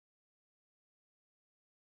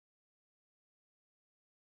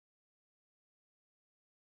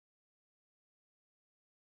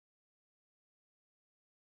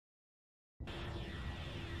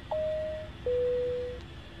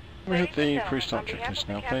we have the pre-start checklist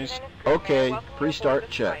now, please? Okay, pre-start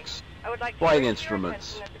checks. Flight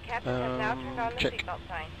instruments. Check.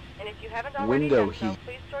 Window heat.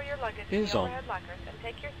 Is on.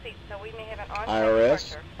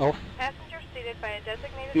 IRS. Off.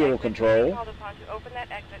 Fuel control.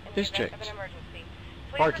 Is checked.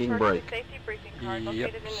 Parking brake.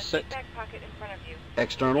 Yep, set.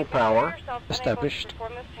 External power. Established.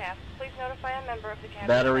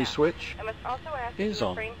 Battery switch. Is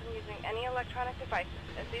on.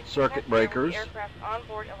 Circuit breakers.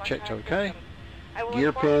 Checked okay.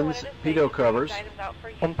 Gear pins, pitot covers.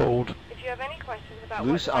 On board.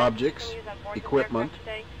 Loose objects. Equipment.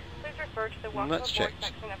 That's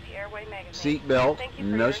checked. Seat belt.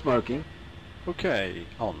 No smoking. Okay,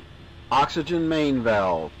 on. Oxygen main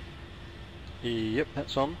valve. Yep,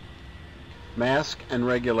 that's on. Mask and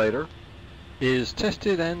regulator. Is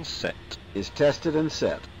tested and set. Is tested and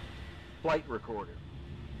set. Flight recorder.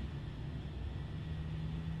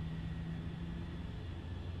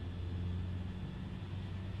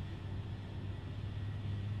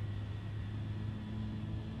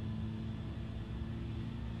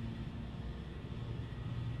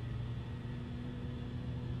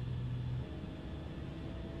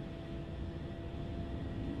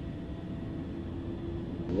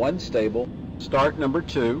 One stable. Start number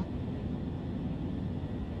 2.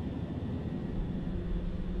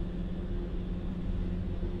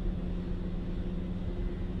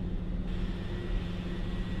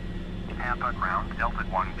 Tampa ground, Delta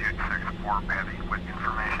 1264 heavy with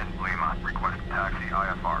information Lima, request taxi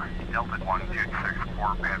IFR. Delta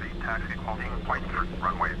 1264 heavy, taxi holding point for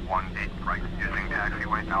runway 18 right, using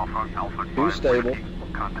taxiway Alpha 5 stable.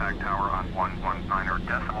 Contact tower on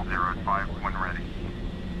 119.05 when ready.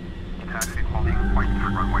 Taxi holding point for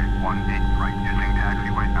runway 18 right, using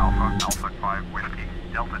taxiway Alpha 5 whiskey,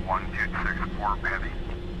 Delta 1264 heavy.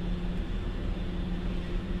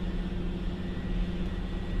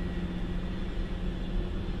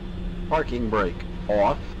 Parking brake.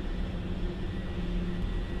 Off.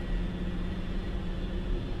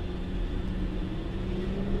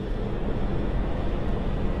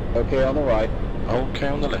 Okay on the right. Okay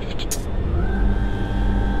on the left.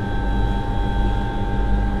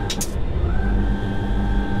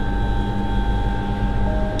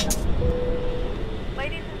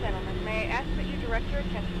 Ladies and gentlemen, may I ask that you direct your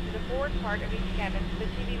attention to the forward part of each cabin to the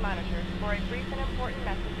TV monitor for a brief and important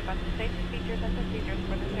message about the safety features and procedures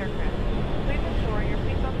for this aircraft. Please ensure your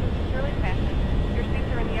seatbelts are securely fastened, your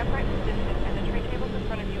seats are in the upright position, and the tray tables in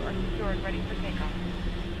front of you are secured, ready for takeoff.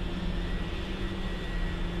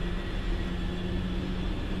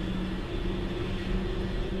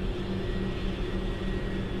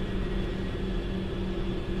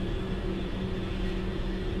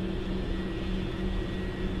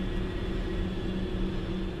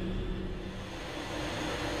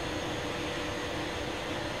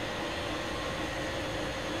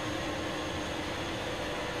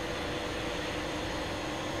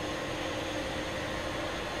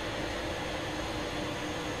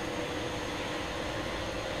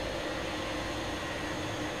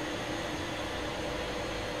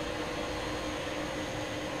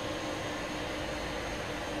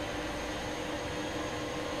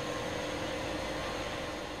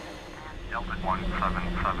 Delta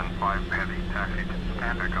 1775 heavy, taxi to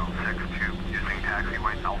Indigo 62, using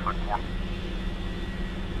taxiway Alpha 4.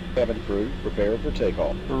 Cabin crew, prepare for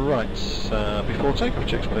takeoff. Right, before takeoff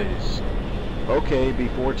checks, please. Okay,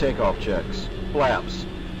 before takeoff checks. Flaps.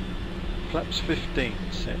 Flaps 15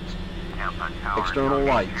 set. External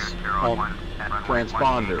lights. On.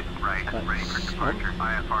 Transponder. That's on.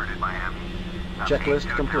 Checklist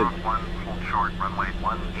complete.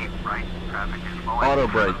 Auto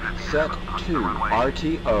brake set to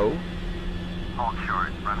RTO. Hold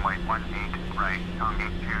short, runway 18 right,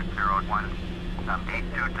 8201.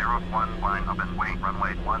 8201, line up and wait,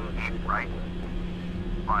 runway 18 right.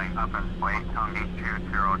 Line up and wait,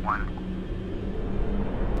 8201.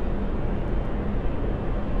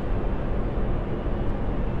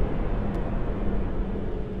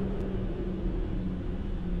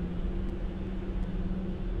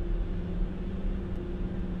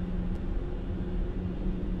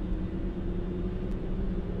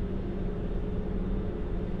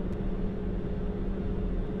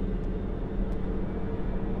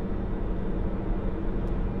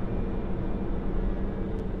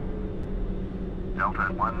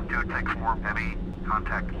 Delta 1264 heavy,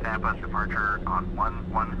 contact Tampa departure on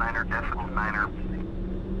 119er decimal 9er.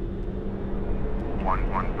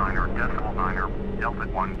 119er decimal 9er, Delta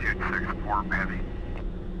 1264 heavy.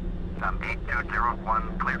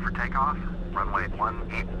 8201, clear for takeoff. runway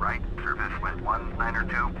 18 right, surface wind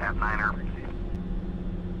 192 at 9er.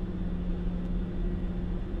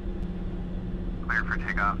 Clear for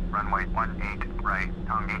takeoff, runway 18 right,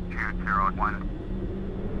 tongue 8201.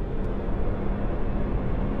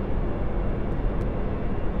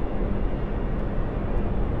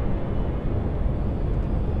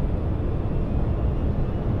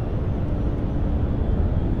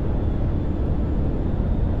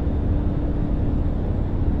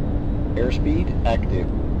 Airspeed active.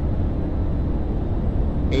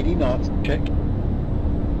 80 knots. Check.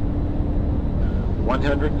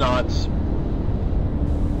 100 knots.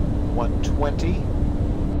 120.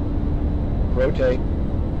 Rotate.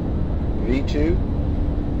 V2.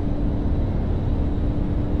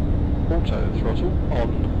 Auto throttle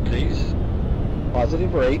on, please.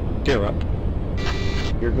 Positive rate. Gear up.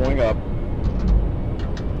 You're going up.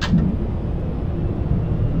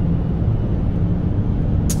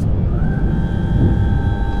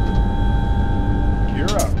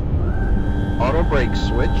 You're up. Auto brake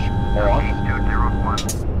switch off. 8201,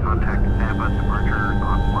 contact Tampa departure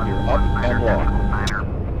on 1. You're up and locked.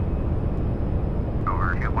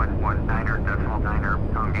 Over 2119 decimal niner,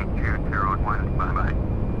 tongue 8201, bye-bye.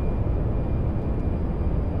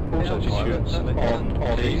 Autopilot on,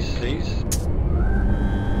 please.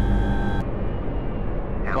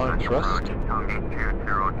 Climb thrust. Tongue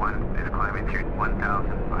 8201 is climbing to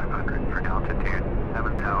 1,500 for altitude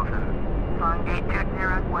 7,000. Tongue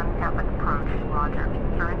 8201, Tampa approach, roger.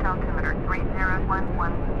 Current altimeter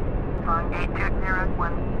 3011. Tongue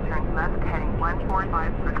 8201, turn left heading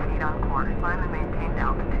 145, proceed on course. Climb and maintain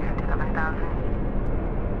altitude 7,000.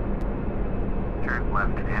 Turn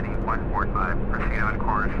left heading 145, proceed on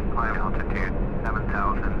course, climb altitude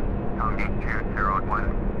 7,000. Tongue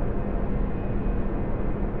 8201.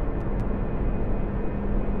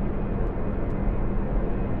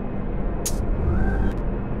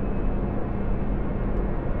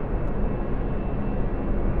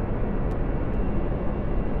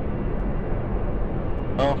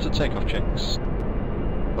 After takeoff checks.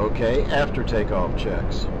 Okay, after takeoff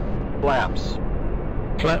checks. Flaps.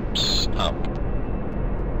 Flaps up.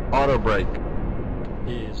 Auto brake.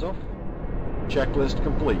 Ears off. Checklist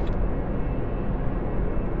complete.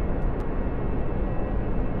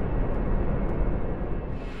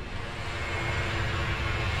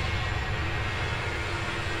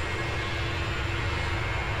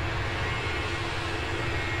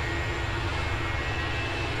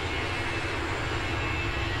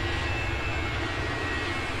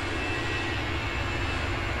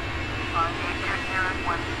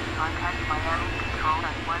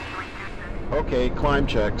 Okay, climb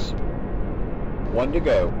checks. 1 to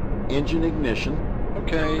go. Engine ignition.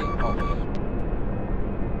 Okay, off.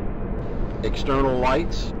 External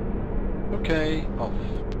lights. Okay, off.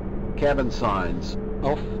 Cabin signs.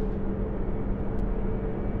 Off.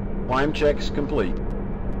 Climb checks complete.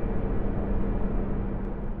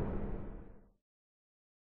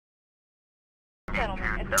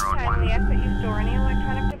 Gentlemen, at this time we ask that you store any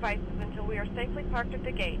electronic devices until we are safely parked at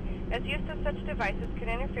the gate, as use of such devices can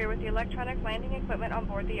interfere with the electronic landing equipment on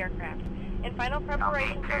board the aircraft. In final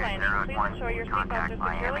preparation for landing, please ensure your seatbelts are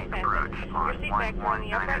securely fastened, your seat backs are in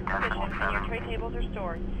the upright position, and your tray tables are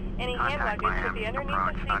stored. Any hand luggage should be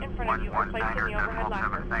underneath the seat in front of you or placed in the overhead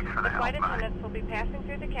locker. The flight attendants will be passing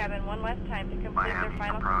through the cabin one last time to complete their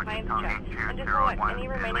final compliance check and to collect any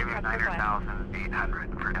remaining cups or glasses.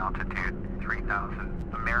 9,800 for altitude 3,000.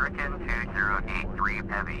 American 2083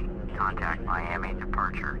 Heavy. Contact Miami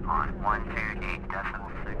departure on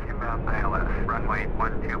 128.6. Inbound ILS. Runway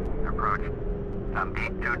 12 approach.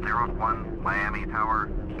 8201 Miami Tower.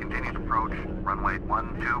 Continued approach. Runway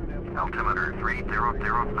 12. Altimeter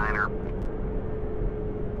 3009er.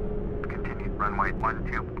 Continued runway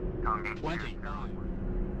 12. Tongue 20.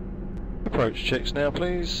 Approach checks now,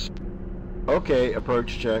 please. Okay,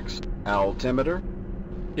 approach checks. Altimeter.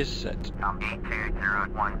 Is set.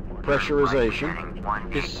 8201. Pressurization.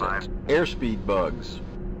 Is set. Airspeed bugs.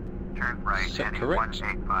 Turn right Set heading correct.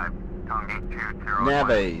 185. Tongue 8201. Nav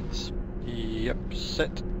aids. Yep,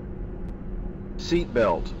 set. Seat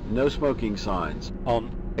belt. No smoking signs. On.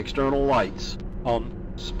 External lights. On.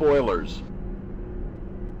 Spoilers.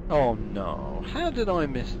 Oh no, how did I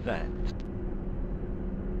miss that?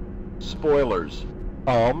 Spoilers.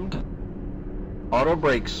 Armed. Auto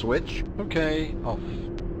brake switch. Okay, off.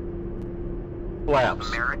 Flaps.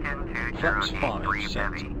 American Flaps 2083 5, set.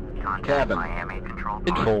 Heavy. Contact Cabin. Miami Control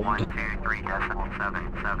Informed.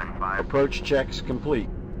 123.775. Approach checks complete.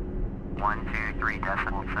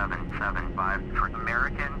 123.775 for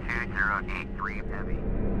American 2083 Heavy.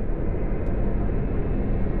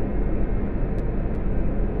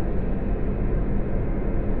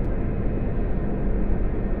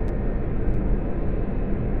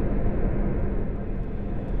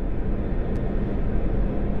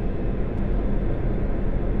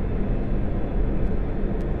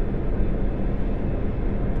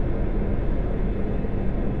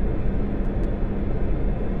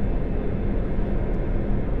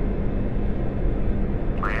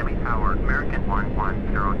 short, American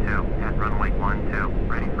 1102 at runway 12,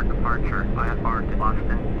 ready for departure, IFR to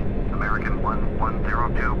Boston. American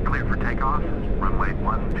 1102, clear for takeoff, runway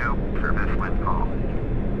 12, service wind call.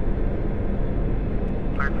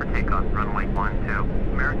 Cleared for takeoff, runway 12,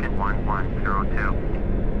 American 1102.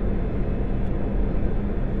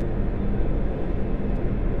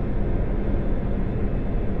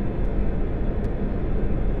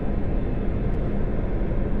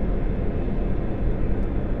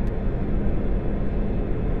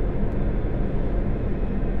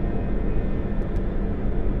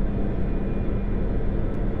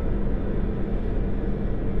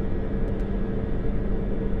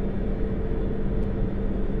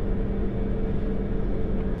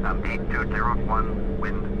 B201,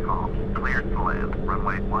 wind call, cleared to land,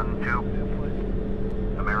 runway 12.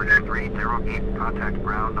 American 308, contact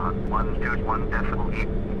ground on 121 decimal 8.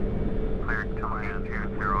 Cleared to land,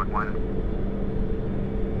 201.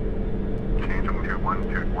 Change them to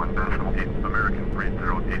 121 decimal 8, American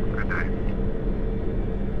 308, good day.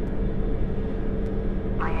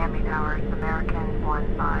 Miami Towers, American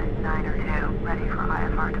 15902, ready for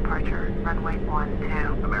IFR departure, runway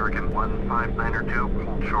 12. American 15902,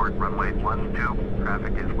 hold short, runway 12.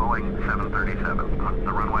 Traffic is Boeing 737 on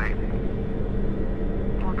the runway.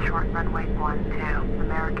 Hold short, runway 12,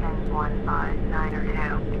 American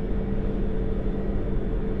 15902.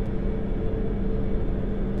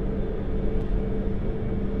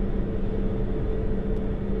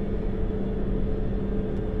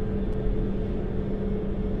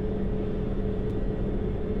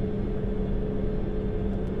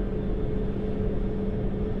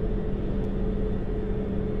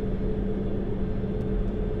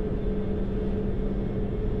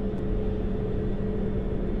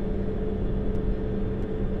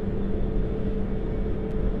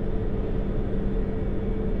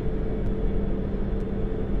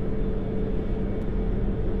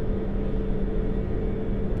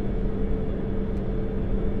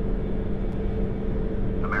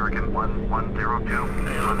 American 1102,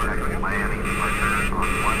 contact Miami, departure on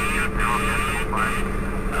 120.5.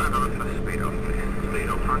 Another for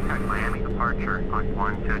Speedo, contact Miami, departure on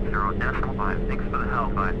 120.5. Thanks for the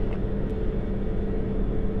help, bud.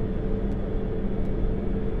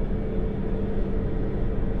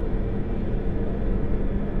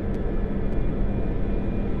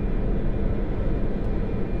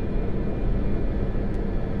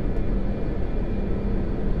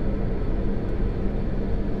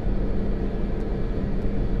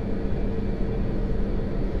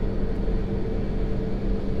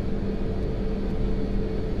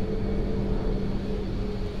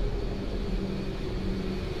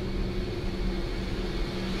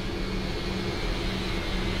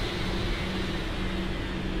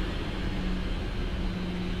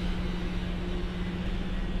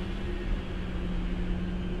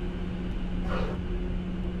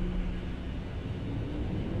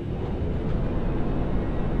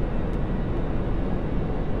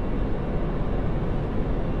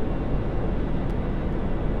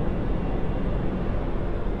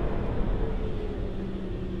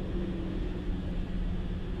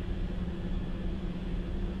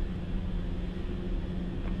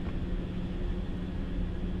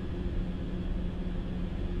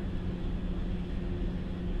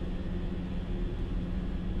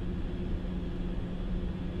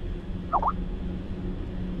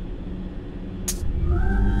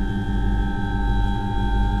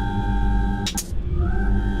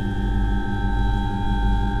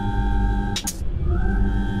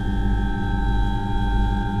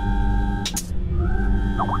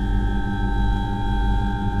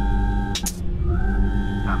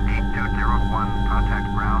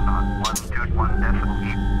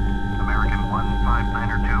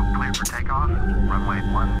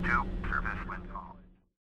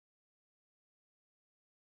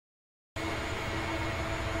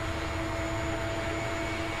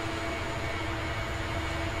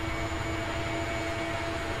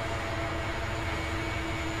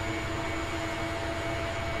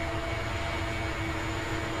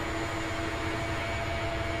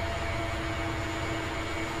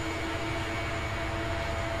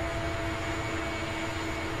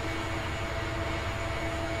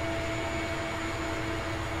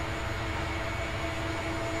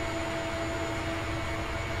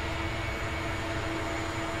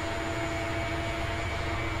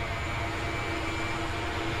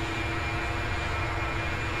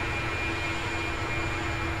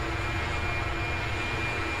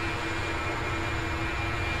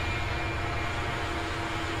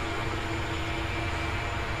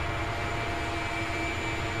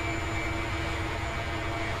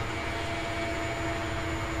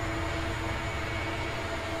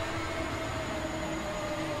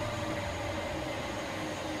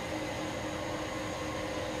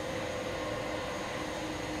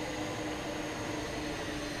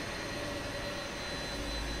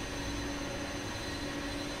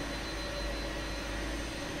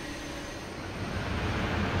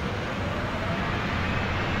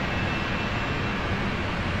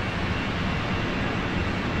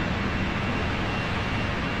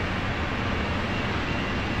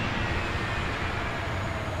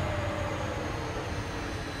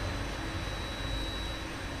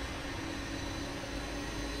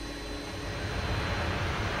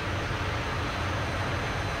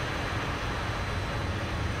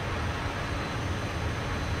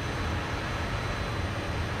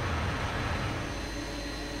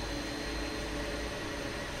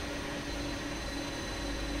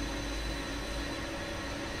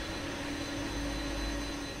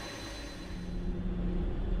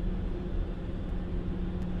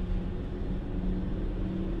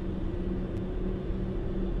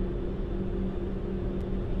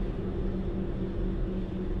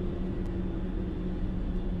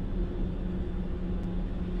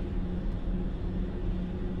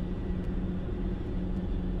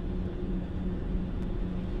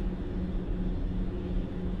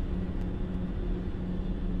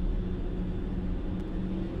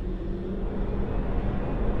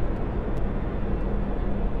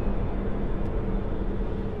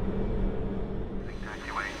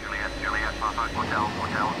 Lima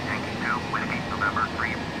Hotel, Yankee 2, Whiskey, November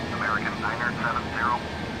 3, American 970.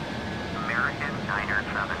 American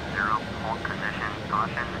 970, hold position,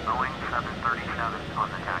 caution, Boeing 737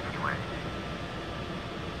 on the taxiway.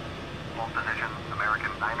 Hold position,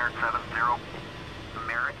 American 970,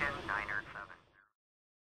 American 970.